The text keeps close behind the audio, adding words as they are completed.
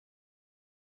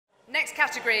Next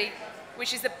category,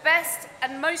 which is the best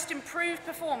and most improved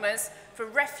performers for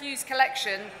refuse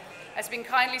collection, has been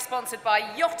kindly sponsored by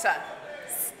Yotta.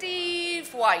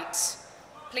 Steve White,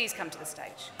 please come to the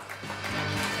stage.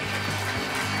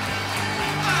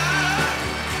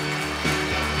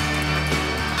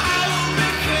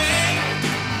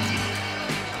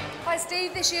 Hi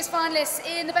Steve, this year's finalists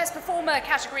in the best performer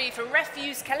category for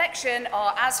refuse collection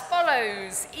are as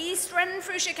follows. East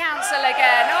Renfrewshire Council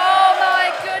again. Oh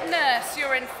my goodness,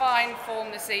 you're in fine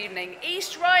form this evening.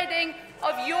 East Riding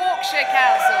of Yorkshire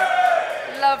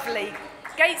Council. Lovely.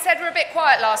 Gateshead were a bit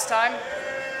quiet last time.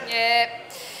 Yeah.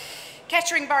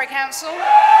 Kettering Borough Council.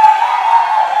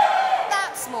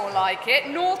 That's more like it.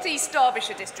 North East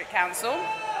Derbyshire District Council.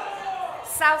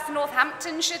 South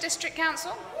Northamptonshire District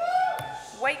Council.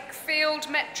 Wakefield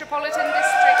Metropolitan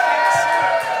District Council.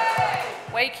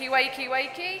 Wakey, wakey,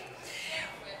 wakey.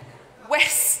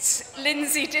 West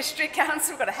Lindsey District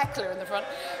Council. We've got a heckler in the front.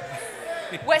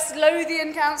 West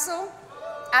Lothian Council.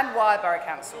 And Wyre Borough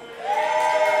Council.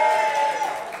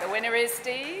 The winner is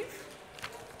Steve.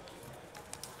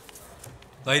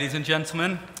 Ladies and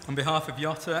gentlemen, on behalf of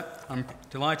Yotta, I'm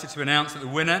delighted to announce that the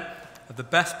winner of the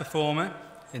best performer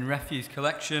in refuse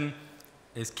collection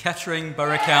is Kettering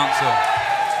Borough Council.